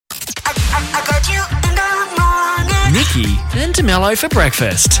I got you in the morning. Nikki and Mello for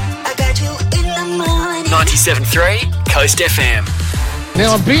breakfast. I got you in the morning. 97.3 Coast FM.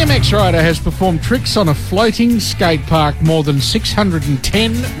 Now, a BMX rider has performed tricks on a floating skate park more than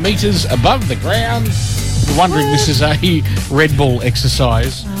 610 metres above the ground. You're wondering, this is a Red Bull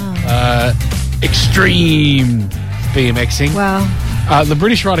exercise. Extreme BMXing. Wow. The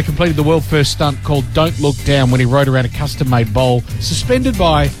British rider completed the world first stunt called Don't Look Down when he rode around a custom-made bowl suspended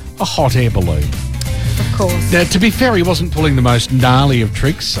by a hot air balloon. Of course. Now, to be fair, he wasn't pulling the most gnarly of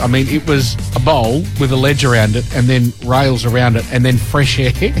tricks. I mean, it was a bowl with a ledge around it and then rails around it and then fresh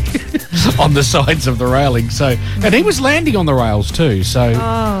air on the sides of the railing. So, and he was landing on the rails too. So,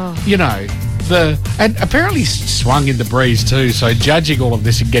 you know, and apparently swung in the breeze too. So, judging all of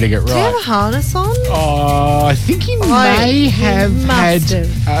this and getting it right. Do you have a harness on? Oh, I think he may have had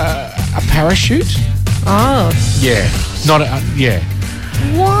a parachute. Oh. Yeah. Not a, yeah.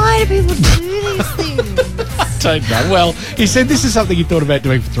 Why do people do these things? I don't know. Well, he said this is something he thought about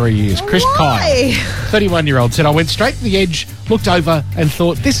doing for 3 years. Chris Kyle, 31-year-old, said, I went straight to the edge, looked over and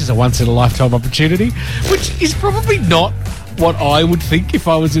thought, this is a once-in-a-lifetime opportunity, which is probably not what I would think if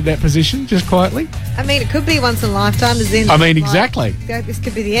I was in that position, just quietly. I mean, it could be once in a lifetime, as in... I mean, exactly. Like, this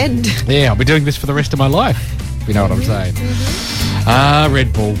could be the end. Yeah, I'll be doing this for the rest of my life, if you know what I'm saying.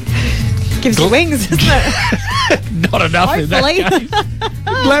 Red Bull. Gives you wings, doesn't it? Not enough in that case.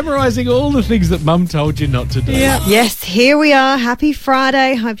 Glamorising all the things that Mum told you not to do. Yeah. Yes, here we are. Happy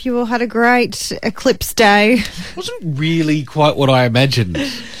Friday. Hope you all had a great eclipse day. It wasn't really quite what I imagined.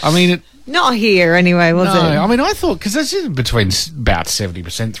 I mean, Not here, anyway, was it? No, I mean, I thought, because this is between about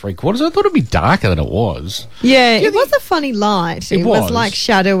 70%, three-quarters, I thought it'd be darker than it was. Yeah, it was a funny light. It was like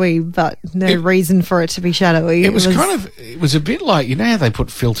shadowy, but no reason for it to be shadowy. It was a bit like, you know how they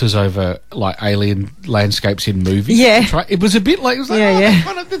put filters over, like, alien landscapes in movies? Yeah. It was a bit like,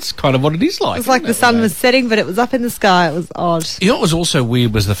 that's kind of what it is like. It was like the sun was setting, but it was up in the sky. It was odd. You know what was also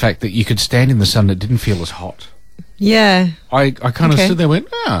weird was the fact that you could stand in the sun that didn't feel as hot. Yeah. I kind of stood there and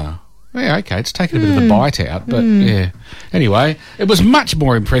went, yeah, okay, it's taken a bit of the bite out, but yeah. Anyway, it was much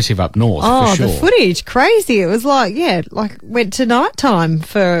more impressive up north, for sure. The footage, crazy. It was like, went to night time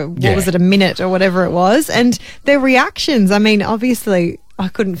for, was it, a minute or whatever it was, and their reactions, I mean, obviously I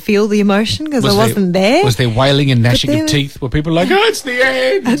couldn't feel the emotion because I wasn't there. Was there wailing and gnashing of teeth? Were people like, oh, it's the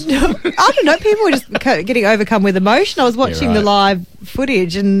end? I don't know. People were just getting overcome with emotion. I was watching the live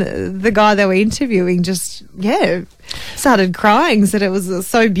footage and the guy they were interviewing just, started crying, said it was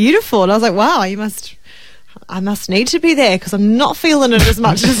so beautiful. And I was like, wow, I must need to be there because I'm not feeling it as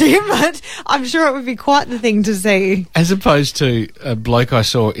much as him, but I'm sure it would be quite the thing to see. As opposed to a bloke I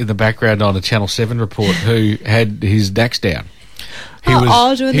saw in the background on a Channel 7 report who had his dacks down. He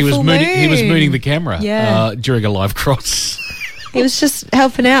was mooning the camera during a live cross. He was just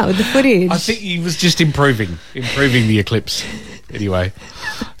helping out with the footage. I think he was just improving the eclipse. Anyway,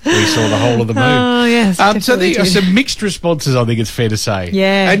 we saw the whole of the moon. Oh, yes. So there are some mixed responses, I think it's fair to say.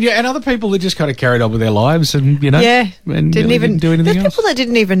 Yeah. And other people that just kind of carried on with their lives and, and didn't even do anything else. There's people that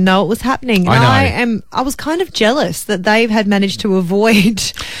didn't even know it was happening. I know. I was kind of jealous that they had managed to avoid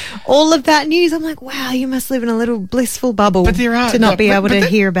all of that news. I'm like, wow, you must live in a little blissful bubble to not be able to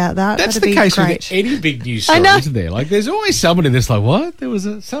hear about that. That's That'd the case great. with any big news story, isn't there? Like, there's always somebody that's like, what? There was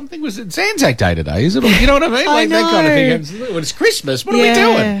something was it's Anzac Day today, is it? You know what I mean? Like that kind of thing happens. Well, it's Christmas. What are we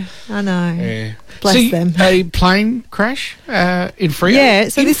doing? I know. Yeah. Bless them. A plane crash in Frio? Yeah,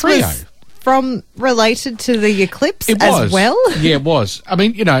 so this Frio. was related to the eclipse as well? Yeah, it was. I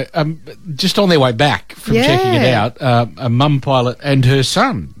mean, just on their way back from checking it out, a mum pilot and her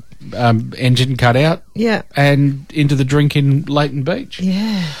son, engine cut out and into the drink in Leighton Beach.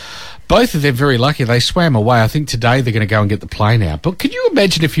 Yeah. Both of them very lucky. They swam away. I think today they're going to go and get the plane out. But can you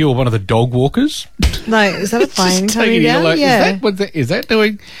imagine if you were one of the dog walkers? No, is that a plane coming down? Is that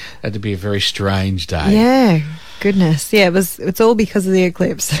doing? That'd be a very strange day. Yeah, goodness. Yeah, it's all because of the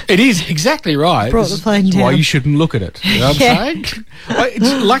eclipse. It is, exactly right. Brought the plane down. Why you shouldn't look at it. You know what I'm saying?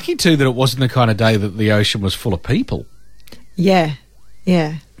 It's lucky too that it wasn't the kind of day that the ocean was full of people. Yeah.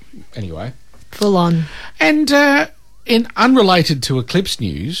 Anyway. Full on. And in unrelated to eclipse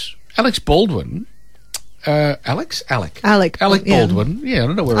news, Alec Baldwin. Alec Baldwin. Yeah, I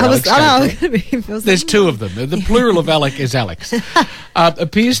don't know where Alex came from. There's two of them. The plural of Alec is Alex.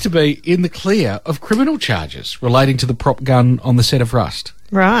 Appears to be in the clear of criminal charges relating to the prop gun on the set of Rust.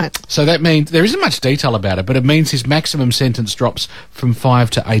 Right. So that means there isn't much detail about it, but it means his maximum sentence drops from 5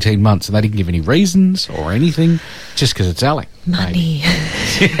 to 18 months, and they didn't give any reasons or anything, just because it's Alec. Money.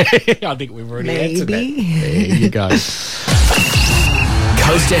 I think we've already answered that. There you go.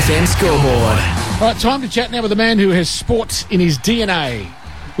 Coast FM scoreboard. All right, time to chat now with a man who has sports in his DNA.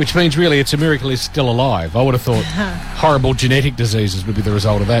 which means really it's a miracle he's still alive. I would have thought horrible genetic diseases would be the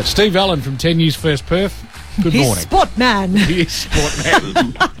result of that. Steve Allen from 10 News First Perth, good morning. Sport man. He is sport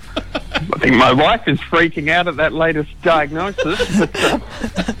man. I think my wife is freaking out at that latest diagnosis,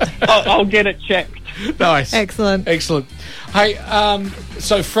 but I'll get it checked. Nice. Excellent. Hey,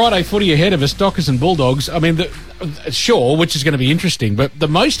 so Friday footy ahead of us, Dockers and Bulldogs. I mean, sure, which is going to be interesting, but the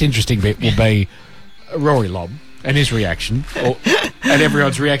most interesting bit will be Rory Lobb and his reaction, and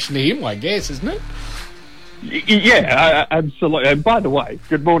everyone's reaction to him, I guess, isn't it? Yeah, absolutely. And by the way,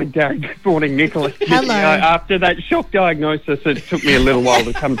 good morning, Darren. Good morning, Nicholas. Hello. After that shock diagnosis, it took me a little while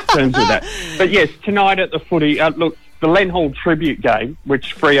to come to terms with that. But yes, tonight at the footy, look, the Len Hall tribute game,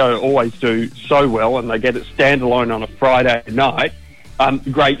 which Freo always do so well, and they get it standalone on a Friday night.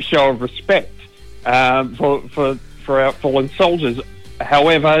 Great show of respect for our fallen soldiers.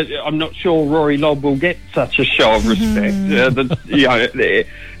 However, I'm not sure Rory Lobb will get such a show of respect.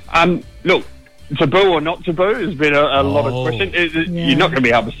 Look, taboo or not taboo has been a lot of questions. You're not going to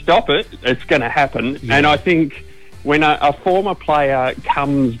be able to stop it. It's going to happen. Yeah. And I think when a former player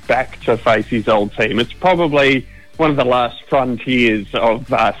comes back to face his old team, it's probably one of the last frontiers of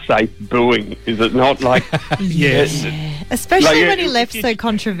safe booing, is it not? Like, yes. Especially when he left so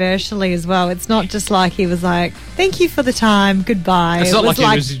controversially as well. It's not just like he was like, thank you for the time, goodbye. It's not like he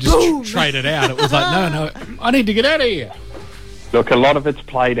was just traded out. It was like, no, I need to get out of here. Look, a lot of it's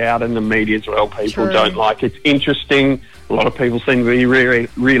played out in the media as well. People True. don't like it. It's interesting. A lot of people seem to be really,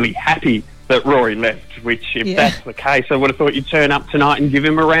 really happy that Rory left, which if that's the case, I would have thought you'd turn up tonight and give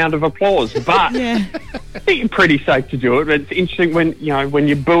him a round of applause. But I think you're pretty safe to do it. But it's interesting when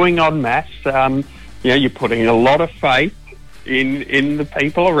you're booing en masse, you're putting a lot of faith in the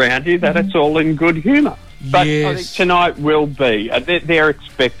people around you that it's all in good humour. But I think tonight will be. They're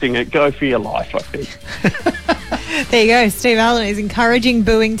expecting it. Go for your life, I think. There you go. Steve Allen is encouraging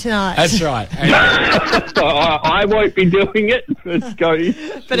booing tonight. That's right. I won't be doing it.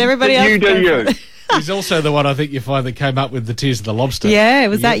 But everybody else. You do you. He's also the one, I think, you find that came up with the Tears of the Lobster. Yeah,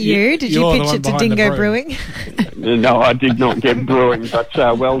 was that you? Did you pitch it to Dingo Brewing? No, I did not get brewing, but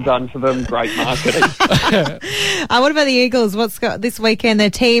well done to them. Great marketing. What about the Eagles? What's got this weekend? Their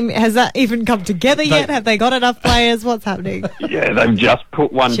team, has that even come together yet? Have they got enough players? What's happening? Yeah, they've just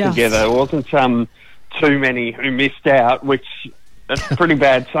put one together. It wasn't too many who missed out, which that's pretty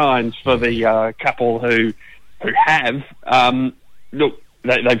bad signs for the couple who have. Look,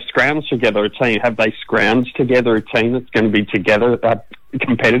 they've scrounged together a team. Have they scrounged together a team that's going to be together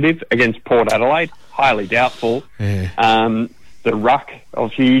competitive against Port Adelaide? Highly doubtful. Yeah. The ruck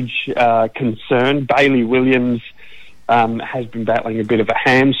of huge concern. Bailey Williams has been battling a bit of a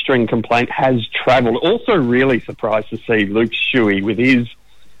hamstring complaint, has travelled. Also really surprised to see Luke Shuey with his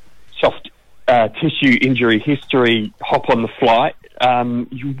soft tissue injury history hop on the flight.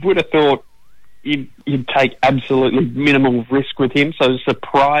 You would have thought you'd take absolutely minimal risk with him, so I was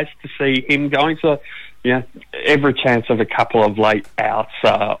surprised to see him going. So, every chance of a couple of late outs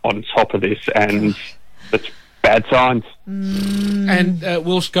on top of this, and it's bad signs. And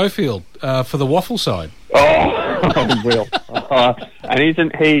Will Schofield for the waffle side. Will. And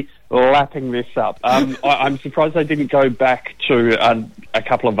isn't he lapping this up? I'm surprised they didn't go back to a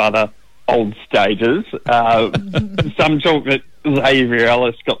couple of other old stages. Some talk that Xavier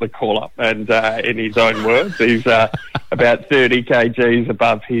Ellis got the call up, and in his own words, he's about 30 kgs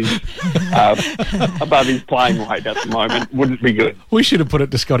above his playing weight at the moment. Wouldn't be good. We should have put it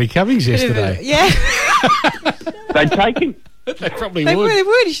to Scotty Cummings yesterday. Yeah. They'd take him. They probably They would.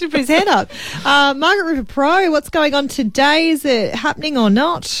 would. He should have put his hand up. Margaret River Pro, what's going on today? Is it happening or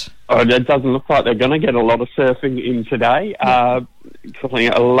not? Oh, it doesn't look like they're going to get a lot of surfing in today. Calling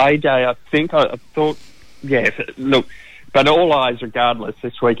it a lay day, I think. I thought, look, but all eyes regardless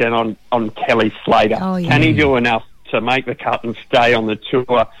this weekend on Kelly Slater. Oh, yeah. Can he do enough to make the cut and stay on the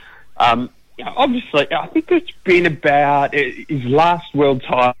tour? Obviously, I think it's been about his last world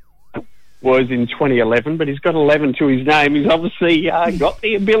title was in 2011, but he's got 11 to his name. He's obviously got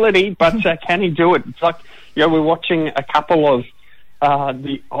the ability, but can he do it? It's like, we're watching a couple of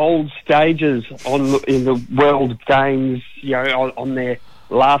the old stages in the World Games, on their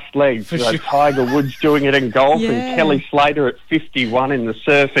last legs. Sure. Tiger Woods doing it in golf and Kelly Slater at 51 in the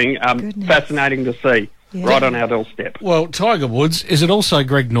surfing. Fascinating to see, right on our doorstep. Well, Tiger Woods, is it also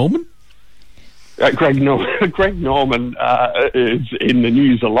Greg Norman? Greg Norman is in the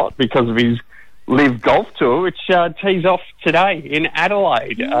news a lot because of his Live Golf Tour, which tees off today in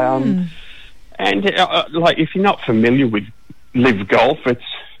Adelaide. And if you're not familiar with Live Golf,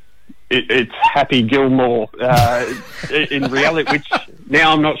 it's Happy Gilmore in reality, which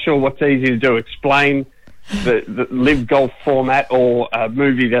now I'm not sure what's easy to do. Explain the live golf format or a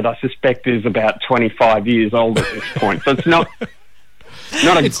movie that I suspect is about 25 years old at this point. So it's not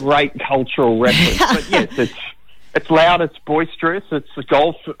a great cultural reference, but yes, it's loud, it's boisterous, it's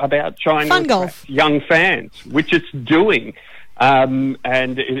golf about trying to attract young fans, which it's doing, and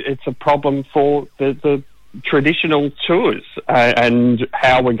it's a problem for the traditional tours and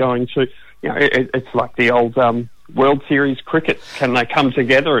how we're going to, it's like the old World Series cricket. Can they come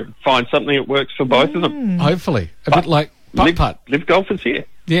together and find something that works for both of them? Hopefully. A bit like putt-putt. Live golf is here.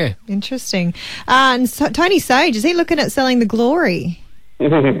 Yeah. Interesting. And so, Tony Sage, is he looking at selling the Glory?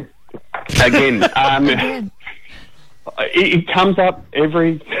 Again, it comes up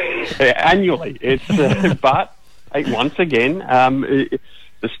annually. It's but once again,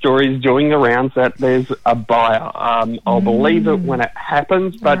 the story is doing the rounds that there's a buyer. I'll believe it when it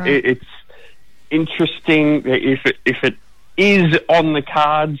happens, but it's interesting if it is on the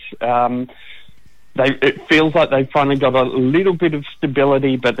cards. It feels like they've finally got a little bit of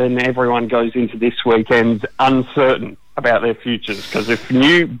stability, but then everyone goes into this weekend uncertain about their futures, because if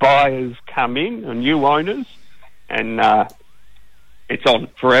new buyers come in or new owners, and it's on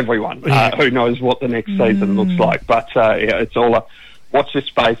for everyone. Who knows what the next season looks like, but it's all a watch this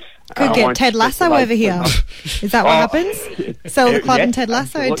space. Could get Ted Lasso over here. Is that what happens? Sell the club and Ted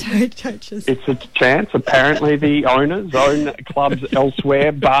Lasso coaches. It's a chance. Apparently the owners own clubs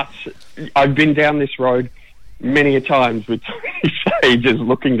elsewhere, but I've been down this road many a times with Tony Sage is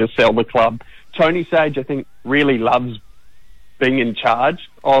looking to sell the club. Tony Sage, I think, really loves being in charge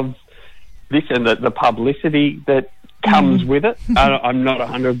of this and the publicity that comes with it. I'm not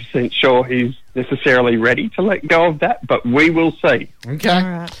 100% sure he's necessarily ready to let go of that, but we will see. Okay.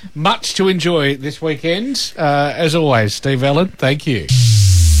 Right. Much to enjoy this weekend. As always, Steve Allen, thank you.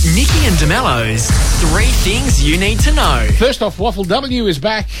 Nikki and DeMello's 3 Things You Need to Know. First off, Waffle W is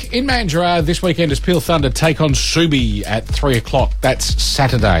back in Mandurah this weekend as Peel Thunder take on Subi at 3 o'clock. That's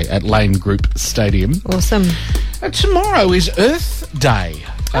Saturday at Lane Group Stadium. Awesome. And tomorrow is Earth Day.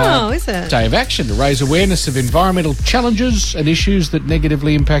 Is it? Day of action to raise awareness of environmental challenges and issues that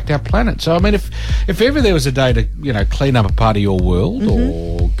negatively impact our planet. So, I mean, if ever there was a day to, clean up a part of your world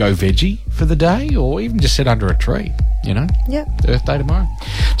or go veggie for the day or even just sit under a tree, Yep. Earth Day tomorrow.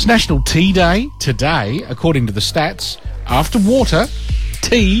 It's National Tea Day today, according to the stats. After water,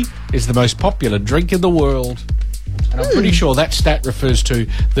 tea is the most popular drink in the world. And I'm pretty sure that stat refers to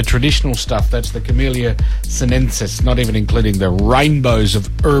the traditional stuff. That's the Camellia sinensis, not even including the rainbows of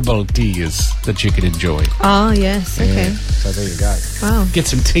herbal teas that you can enjoy. Oh, yes. Okay. Yeah, so there you go. Wow. Get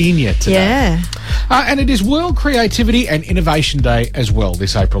some tea in you today. Yeah. And it is World Creativity and Innovation Day as well,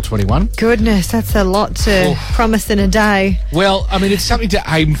 this April 21. Goodness, that's a lot to promise in a day. Well, I mean, it's something to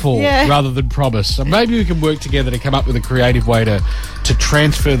aim for rather than promise. So maybe we can work together to come up with a creative way to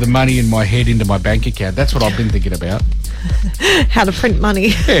transfer the money in my head into my bank account. That's what I've been thinking about. How to print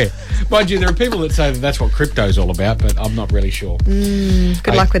money. Yeah. Mind you, there are people that say that that's what crypto's all about, but I'm not really sure. Good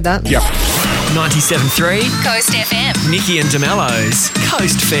luck with that. Yep. 97.3 Coast FM. Nikki and DeMello's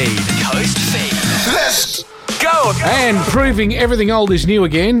Coast Feed. Coast Feed. Let's go. And proving everything old is new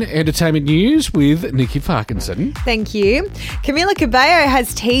again, entertainment news with Nikki Parkinson. Thank you. Camila Cabello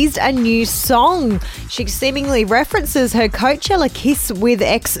has teased a new song. She seemingly references her Coachella kiss with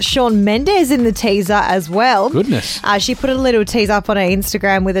ex Shawn Mendes in the teaser as well. Goodness. She put a little tease up on her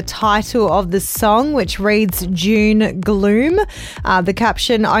Instagram with a title of the song, which reads June Gloom. The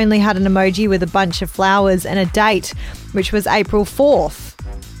caption only had an emoji with a bunch of flowers and a date, which was April 4th.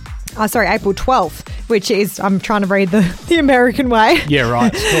 April 12th, which is, I'm trying to read the American way. Yeah,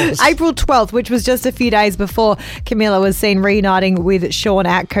 right. Of course. April 12th, which was just a few days before Camila was seen reuniting with Shawn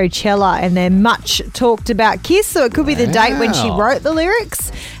at Coachella and their much talked about kiss. So it could be the date when she wrote the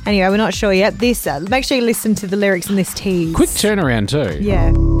lyrics. Anyway, we're not sure yet. Make sure you listen to the lyrics in this tease. Quick turnaround too. Yeah.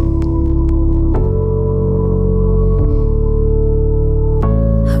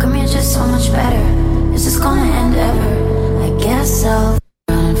 How come you're just so much better? Is this gonna end ever? I guess so.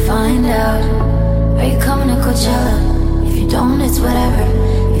 Find out. Are you coming to Coachella? If you don't, it's whatever.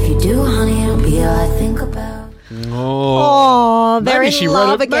 If you do, honey, it'll be all I think about. Oh, they're in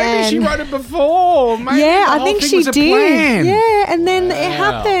love again. Maybe she wrote it before. Maybe I think she did. Plan. Yeah, and then it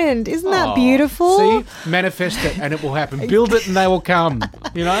happened. Isn't that beautiful? See, manifest it and it will happen. Build it and they will come.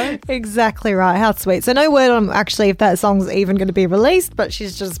 Exactly right. How sweet. So no word on actually if that song's even going to be released, but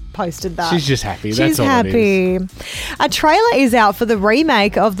she's just posted that. She's just happy. She's That's all happy. it is. A trailer is out for the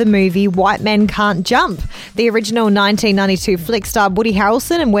remake of the movie White Men Can't Jump. The original 1992 flick starred Woody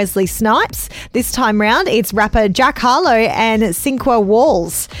Harrelson and Wesley Snipes. This time round, it's rapper Jack Harlow and Cinqua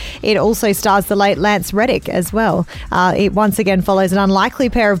Walls. It also stars the late Lance Reddick as well. It once again follows an unlikely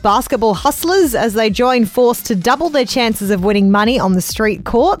pair of basketball hustlers as they join force to double their chances of winning money on the street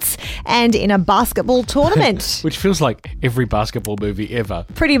courts and in a basketball tournament. Which feels like every basketball movie ever.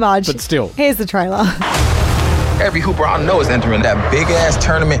 Pretty much. But still. Here's the trailer. Every hooper I know is entering that big-ass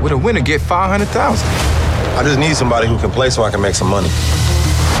tournament with a winner get $500,000. I just need somebody who can play so I can make some money.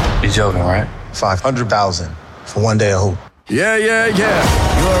 You joking, right? $500,000 for one day of hoop. Yeah. You're a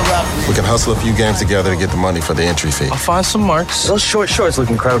rapper. We can hustle a few games together to get the money for the entry fee. I'll find some marks. Those short shorts look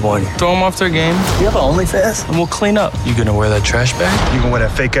incredible on you. Throw them off their game. You have an OnlyFans? And we'll clean up. You gonna wear that trash bag? You gonna wear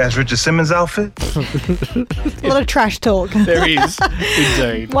that fake-ass Richard Simmons outfit? A lot of trash talk. There is,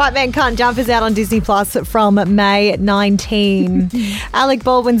 indeed. White Men Can't Jump is out on Disney Plus from May 19. Alec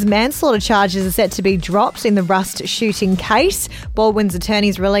Baldwin's manslaughter charges are set to be dropped in the Rust shooting case. Baldwin's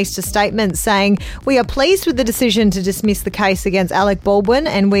attorneys released a statement saying, "We are pleased with the decision to dismiss the case against Alec Baldwin,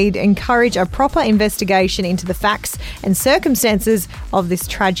 and we'd encourage a proper investigation into the facts and circumstances of this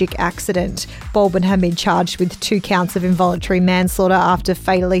tragic accident." Baldwin had been charged with 2 counts of involuntary manslaughter after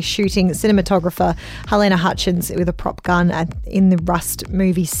fatally shooting cinematographer Helena Hutchins with a prop gun in the Rust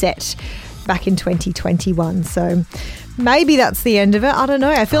movie set back in 2021. So maybe that's the end of it. I don't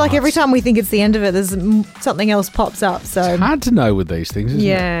know. I feel like every time we think it's the end of it, there's something else pops up. So it's hard to know with these things, isn't it?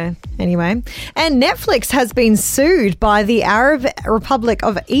 Yeah. Anyway. And Netflix has been sued by the Arab Republic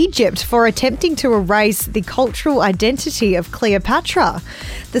of Egypt for attempting to erase the cultural identity of Cleopatra.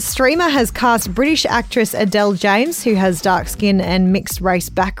 The streamer has cast British actress Adele James, who has dark skin and mixed race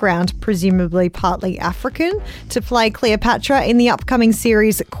background, presumably partly African, to play Cleopatra in the upcoming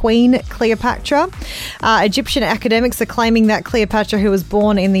series Queen Cleopatra. Egyptian academics are claiming that Cleopatra, who was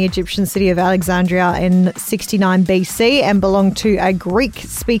born in the Egyptian city of Alexandria in 69 BC and belonged to a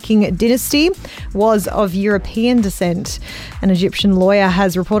Greek-speaking dynasty, was of European descent. An Egyptian lawyer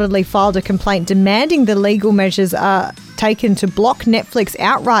has reportedly filed a complaint demanding the legal measures are taken to block Netflix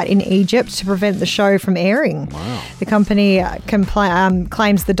outright in Egypt to prevent the show from airing. Wow. The company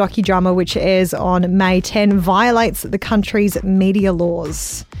claims the docudrama, which airs on May 10, violates the country's media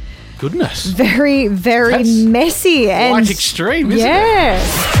laws. Goodness. Very, very That's messy. And quite extreme, isn't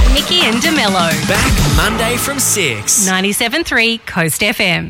it? Nikki and DeMello. Back Monday from 6. 97.3 Coast FM.